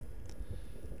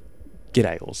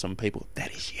G'day, awesome people.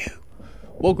 That is you.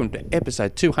 Welcome to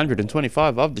episode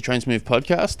 225 of the Trainsmooth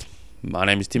podcast. My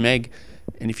name is Tim Egg,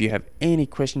 and if you have any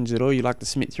questions at all you'd like to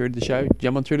submit through to the show,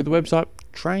 jump on through to the website,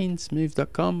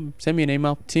 trainsmooth.com. Send me an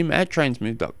email,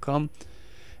 tim@trainsmooth.com.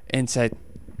 And so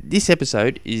this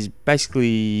episode is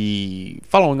basically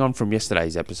following on from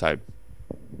yesterday's episode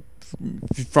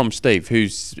from Steve,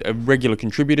 who's a regular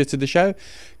contributor to the show.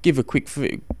 Give a quick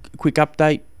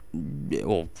update,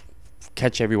 or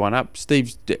catch everyone up.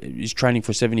 Steve is training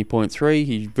for 70.3.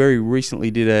 He very recently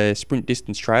did a sprint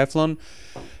distance triathlon.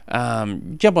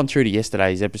 Jump on through to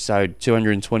yesterday's episode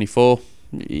 224.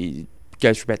 It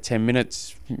goes for about 10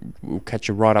 minutes. We'll catch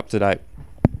you right up to date.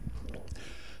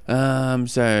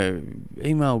 So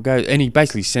email goes, and he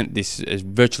basically sent this as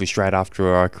virtually straight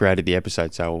after I created the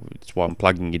episode, so that's why I'm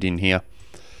plugging it in here.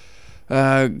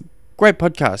 Great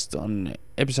podcast on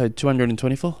episode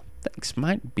 224. Thanks,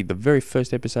 mate. Be the very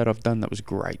first episode I've done that was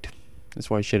great.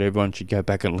 That's why everyone should go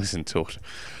back and listen to it.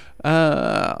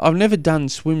 I've never done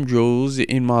swim drills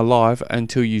in my life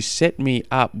until you set me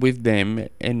up with them,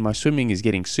 and my swimming is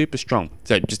getting super strong.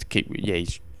 So just to keep,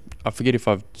 I forget if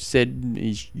I've said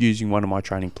he's using one of my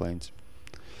training plans.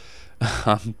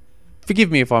 Forgive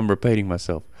me if I'm repeating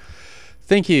myself.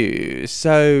 Thank you.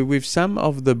 So with some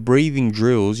of the breathing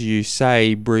drills, you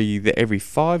say breathe every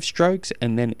 5 strokes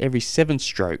and then every 7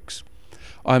 strokes.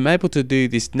 I'm able to do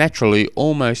this naturally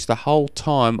almost the whole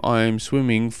time I am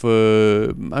swimming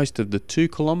for most of the 2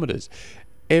 kilometers.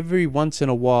 Every once in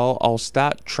a while, I'll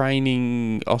start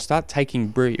taking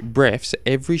breaths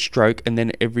every stroke and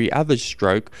then every other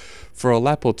stroke for a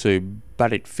lap or two,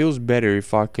 but it feels better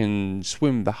if I can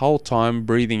swim the whole time,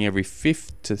 breathing every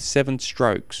 5th to 7th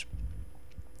strokes.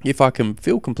 If I can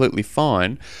feel completely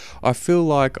fine, I feel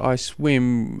like I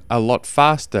swim a lot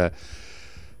faster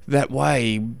that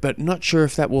way, but not sure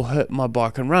if that will hurt my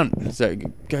bike and run. So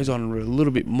it goes on a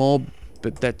little bit more,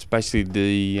 but that's basically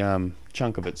the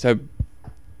chunk of it. So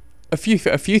a few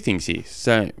things here.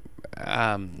 So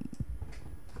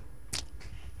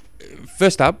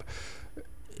first up,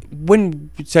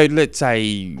 let's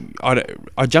say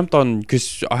I jumped on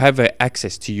because I have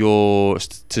access to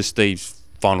Steve's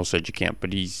Final Surge account,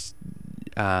 but his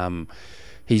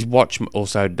watch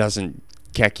also doesn't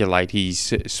calculate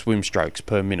his swim strokes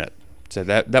per minute. So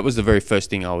that was the very first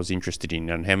thing I was interested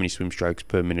in, on how many swim strokes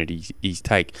per minute he's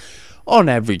take. On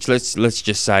average, let's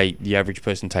just say the average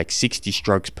person takes 60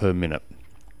 strokes per minute.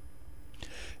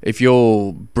 If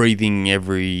you're breathing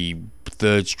every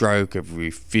 3rd stroke,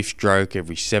 every 5th stroke,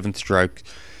 every 7th stroke,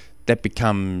 that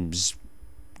becomes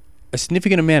a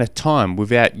significant amount of time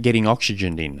without getting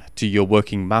oxygen in to your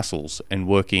working muscles and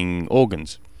working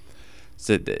organs.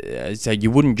 So you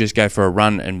wouldn't just go for a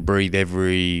run and breathe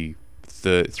every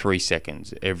 3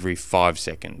 seconds, every 5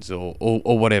 seconds, or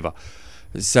whatever.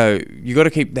 So you got to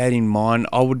keep that in mind.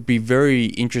 I would be very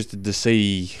interested to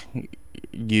see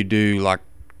you do like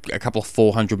a couple of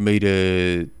 400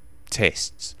 meter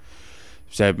tests.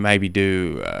 So maybe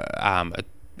do a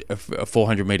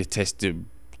 400 meter test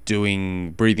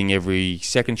doing breathing every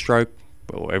 2nd stroke,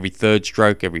 or every 3rd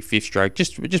stroke, every 5th stroke.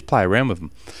 Just play around with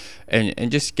them,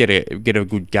 and just get a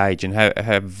good gauge, and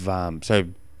have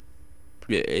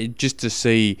just to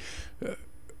see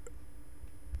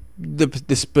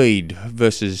the speed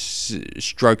versus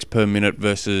strokes per minute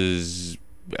versus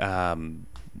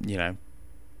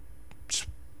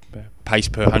pace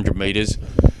per 100 meters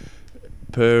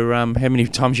per how many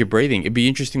times you're breathing. It'd be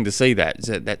interesting to see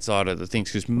that side of the things,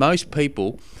 because most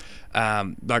people,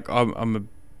 I'm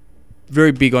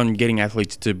very big on getting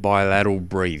athletes to bilateral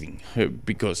breathing,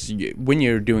 because when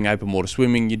you're doing open water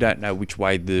swimming, you don't know which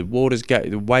way the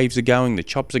waves are going, the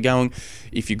chops are going.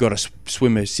 If you've got a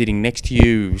swimmer sitting next to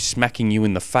you, smacking you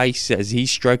in the face as he's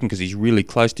stroking because he's really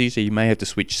close to you, so you may have to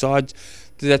switch sides.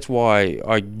 That's why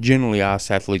I generally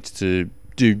ask athletes to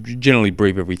generally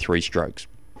breathe every 3 strokes.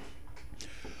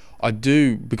 I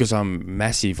do, because I'm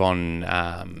massive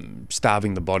on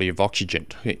starving the body of oxygen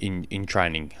in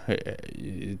training.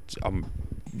 I'm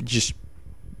just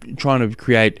trying to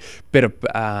create better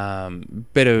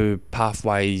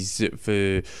pathways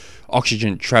for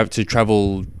oxygen to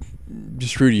travel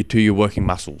through to your working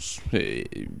muscles.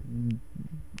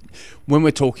 When we're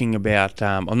talking about,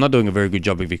 I'm not doing a very good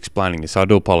job of explaining this, so I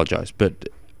do apologise, but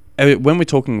when we're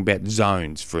talking about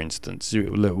zones, for instance,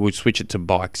 we'll switch it to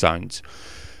bike zones.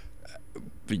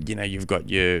 You've got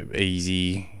your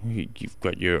easy, you've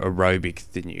got your aerobic,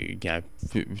 then you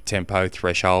tempo,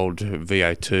 threshold,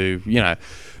 VO2.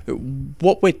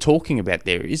 What we're talking about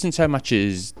there isn't so much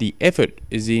as the effort,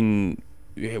 as in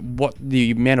what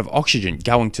the amount of oxygen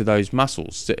going to those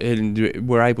muscles, and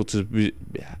we're able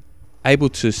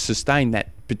to sustain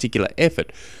that particular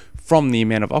effort from the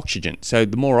amount of oxygen. So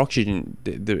the more oxygen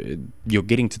you're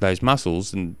getting to those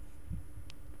muscles, and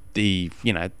the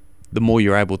more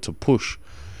you're able to push.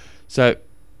 So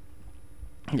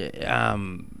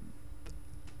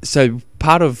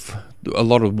part of not a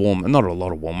lot of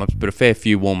warm-ups, but a fair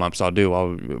few warm-ups part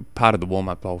of the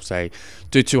warm-up I'll say,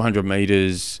 do 200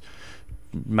 meters,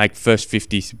 make first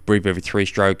 50, breathe every 3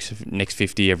 strokes, next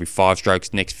 50 every 5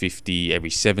 strokes, next 50 every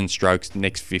 7 strokes,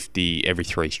 next 50 every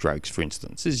 3 strokes, for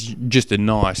instance. It's just a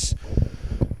nice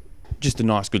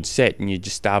good set, and you're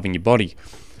just starving your body.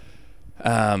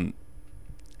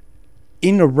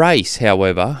 In a race,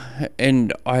 however,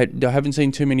 and I haven't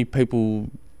seen too many people,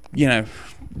 there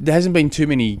hasn't been too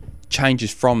many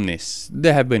changes from this.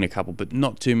 There have been a couple, but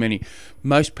not too many.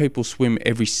 Most people swim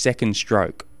every second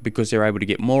stroke because they're able to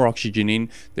get more oxygen in.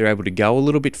 They're able to go a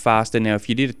little bit faster. Now, if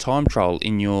you did a time trial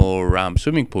in your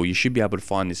swimming pool, you should be able to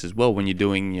find this as well. When you're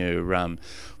doing your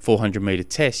 400-meter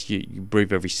test, you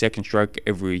breathe every second stroke,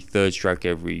 every third stroke,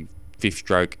 every fifth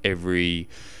stroke, every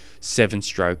seventh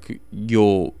stroke.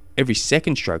 Every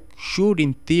second stroke should,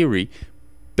 in theory,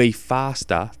 be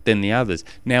faster than the others.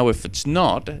 Now, if it's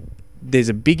not, there's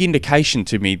a big indication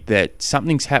to me that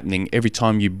something's happening every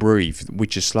time you breathe,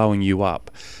 which is slowing you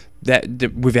up.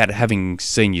 That without having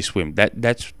seen you swim,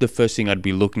 that's the first thing I'd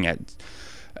be looking at.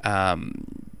 The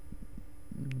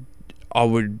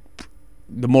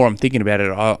more I'm thinking about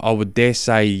it, I would dare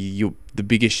say the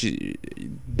biggest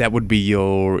that would be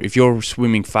if you're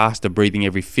swimming faster, breathing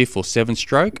every 5th or 7th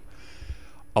stroke.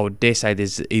 I would dare say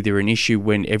there's either an issue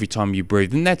when every time you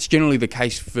breathe, and that's generally the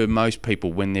case for most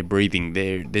people when they're breathing.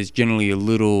 There's generally a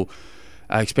little,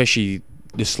 especially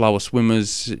the slower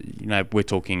swimmers. We're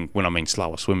talking, when I mean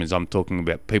slower swimmers, I'm talking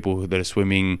about people that are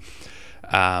swimming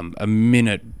a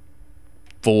minute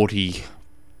 40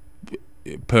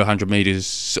 per 100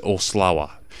 meters or slower.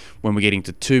 When we're getting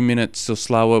to 2 minutes or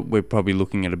slower, we're probably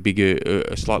looking at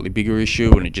a slightly bigger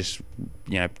issue, and it just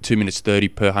 2 minutes 30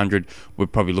 per 100, we're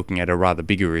probably looking at a rather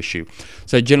bigger issue.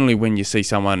 So generally, when you see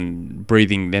someone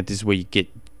breathing, that is where you get,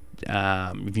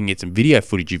 if you can get some video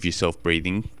footage of yourself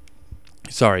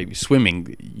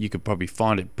swimming, you could probably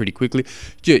find it pretty quickly.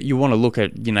 You want to look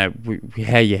at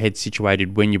how your head's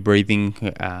situated when you're breathing.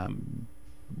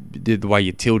 The way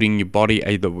you're tilting your body,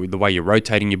 the way you're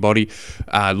rotating your body.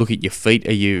 Look at your feet.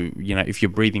 Are you, if you're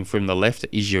breathing from the left,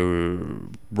 is your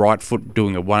right foot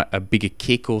doing a bigger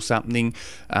kick or something?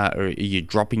 Or are you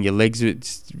dropping your legs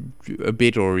a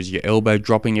bit, or is your elbow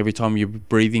dropping every time you're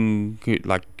breathing?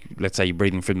 Like, let's say you're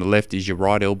breathing from the left, is your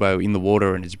right elbow in the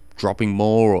water and it's dropping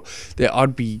more? Or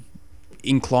I'd be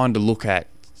inclined to look at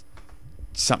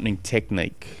something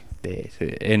technique there,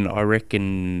 and I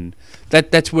reckon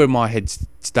that's where my head's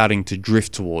starting to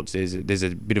drift towards. There's a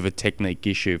bit of a technique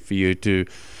issue for you to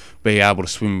be able to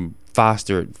swim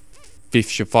faster at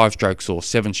 5 strokes or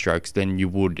 7 strokes than you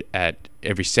would at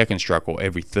every second stroke or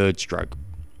every third stroke.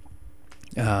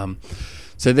 So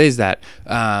there's that.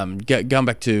 Going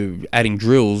back to adding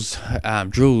drills. I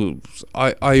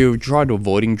tried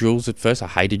avoiding drills at first. I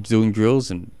hated doing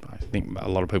drills, and I think a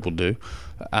lot of people do.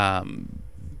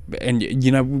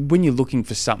 And when you're looking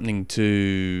for something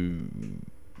to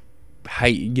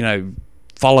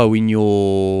follow in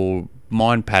your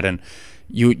mind pattern,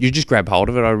 you just grab hold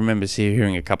of it. I remember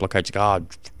hearing a couple of coaches go,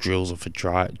 drills are for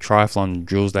triathlon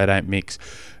drills, they don't mix.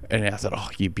 And I thought, oh,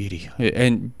 you beauty.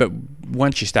 But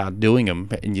once you start doing them,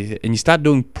 and you start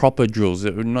doing proper drills,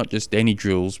 not just any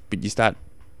drills, but you start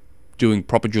doing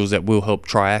proper drills that will help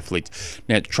triathletes.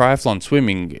 Now, triathlon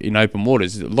swimming in open water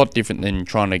is a lot different than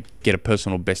trying to get a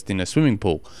personal best in a swimming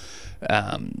pool.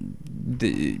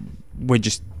 We're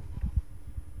just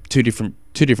two different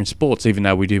sports, even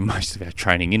though we do most of our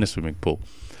training in a swimming pool.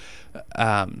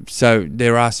 So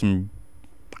there are some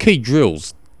key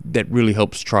drills that really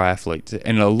helps triathletes,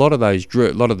 and a lot of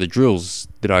the drills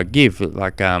that I give,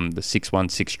 like the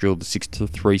 6-1-6 drill, the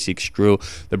 6-3-6 drill,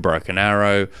 the broken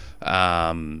arrow,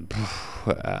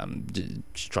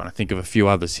 just trying to think of a few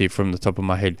others here from the top of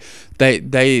my head.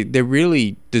 They're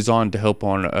really designed to help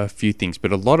on a few things,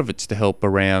 but a lot of it's to help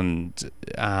around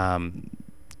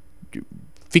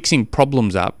fixing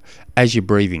problems up as you're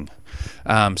breathing.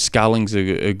 Sculling's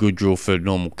a good drill for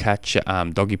normal catch.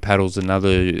 Doggy paddle's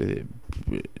another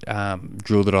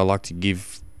drill that I like to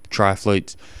give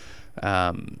triathletes.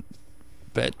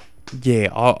 But yeah,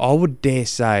 I would dare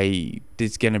say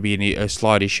there's going to be a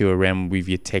slight issue around with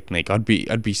your technique. I'd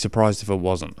be surprised if it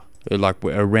wasn't. Like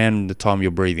around the time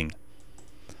you're breathing,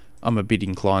 I'm a bit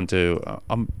inclined to.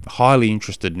 I'm highly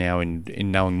interested now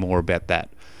in knowing more about that.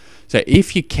 So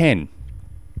if you can,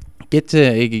 get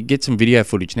some video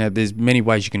footage. Now, there's many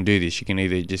ways you can do this. You can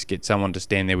either just get someone to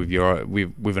stand there with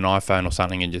with an iPhone or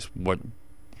something and just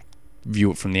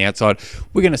view it from the outside.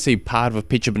 We're going to see part of a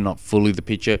picture, but not fully the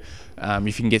picture. If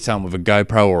you can get someone with a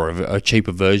GoPro or a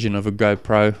cheaper version of a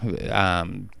GoPro,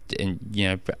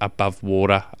 and above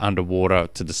water, underwater,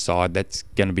 to the side, that's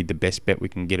going to be the best bet. We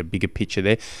can get a bigger picture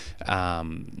there.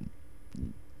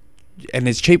 And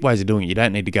there's cheap ways of doing it. You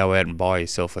don't need to go out and buy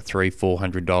yourself a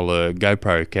 $300-$400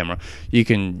 GoPro camera. You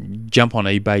can jump on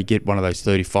eBay, get one of those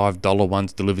 $35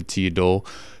 ones delivered to your door.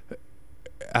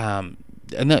 And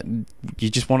that, you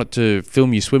just want it to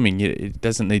film you swimming. It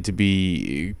doesn't need to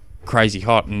be crazy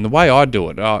hot. And the way I do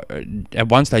it, at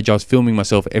one stage I was filming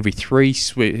myself every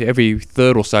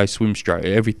third or so swim stroke,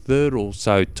 every third or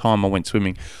so time I went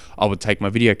swimming, I would take my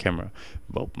video camera.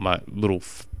 Well,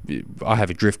 I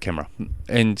have a drift camera,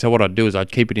 and so what I'd do is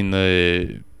I'd keep it in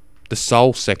the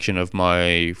sole section of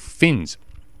my fins,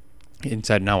 and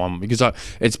say because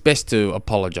it's best to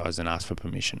apologise and ask for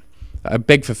permission. I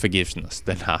beg for forgiveness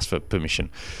than ask for permission.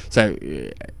 So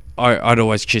I'd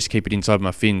always just keep it inside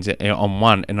my fins on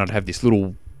one, and I'd have this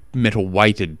little metal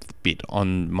weighted bit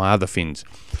on my other fins,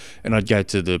 and I'd go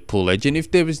to the pool edge. And if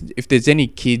there's any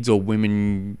kids or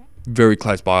women very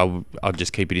close by, I'd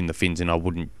just keep it in the fins, and I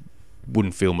wouldn't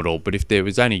film at all. But if there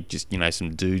was only just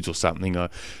some dudes or something,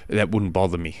 that wouldn't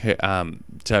bother me.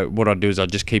 So what I'd do is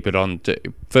I'd just keep it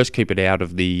keep it out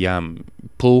of the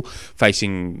pool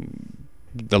facing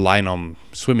the lane I'm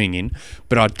swimming in,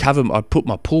 but I'd put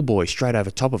my pool buoy straight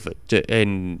over top of it,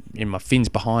 and in my fins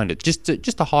behind it, just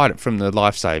to hide it from the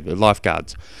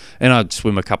lifeguards. And I'd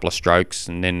swim a couple of strokes,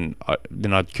 and then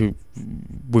I'd,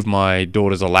 with my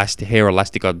daughter's hair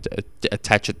elastic, I'd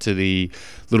attach it to the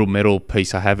little metal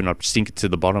piece I have, and I'd sink it to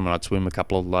the bottom, and I'd swim a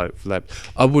couple of laps.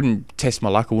 I wouldn't test my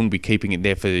luck. I wouldn't be keeping it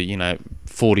there for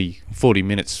 40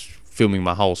 minutes filming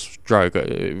my whole stroke,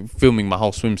 filming my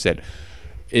whole swim set.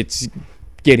 It's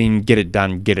get it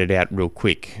done, get it out real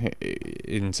quick.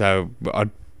 And so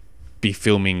I'd be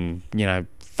filming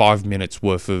 5 minutes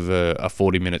worth of a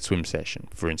 40-minute swim session,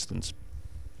 for instance.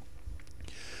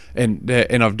 And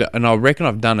I reckon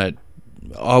I've done it.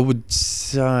 I would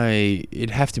say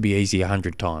it'd have to be easy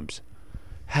 100 times.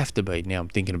 Have to be. Now I'm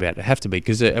thinking about it. Have to be,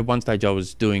 because at one stage I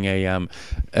was doing a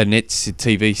net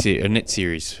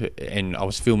series, and I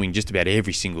was filming just about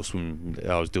every single swim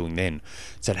I was doing then.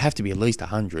 So it'd have to be at least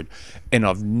 100. And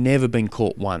I've never been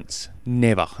caught once.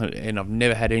 Never. And I've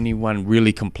never had anyone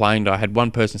really complain. I had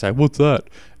one person say, "What's that?"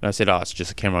 And I said, "Oh, it's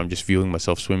just a camera. I'm just viewing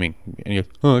myself swimming." And he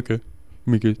goes, "Oh, okay."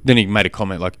 Then he made a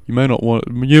comment like, you may not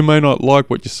like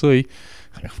what you see."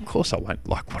 Of course I won't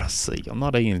like what I see. I'm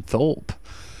not Ian Thorpe.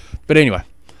 But anyway.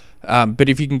 But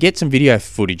if you can get some video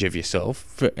footage of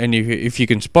yourself, and if you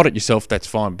can spot it yourself, that's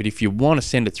fine. But if you want to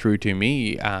send it through to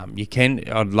me, you can.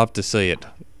 I'd love to see it,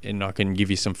 and I can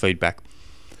give you some feedback.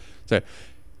 So,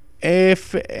 I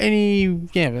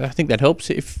think that helps.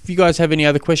 If you guys have any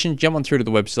other questions, jump on through to the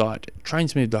website,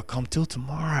 trainsmooth.com. Till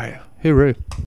tomorrow. Hooroo.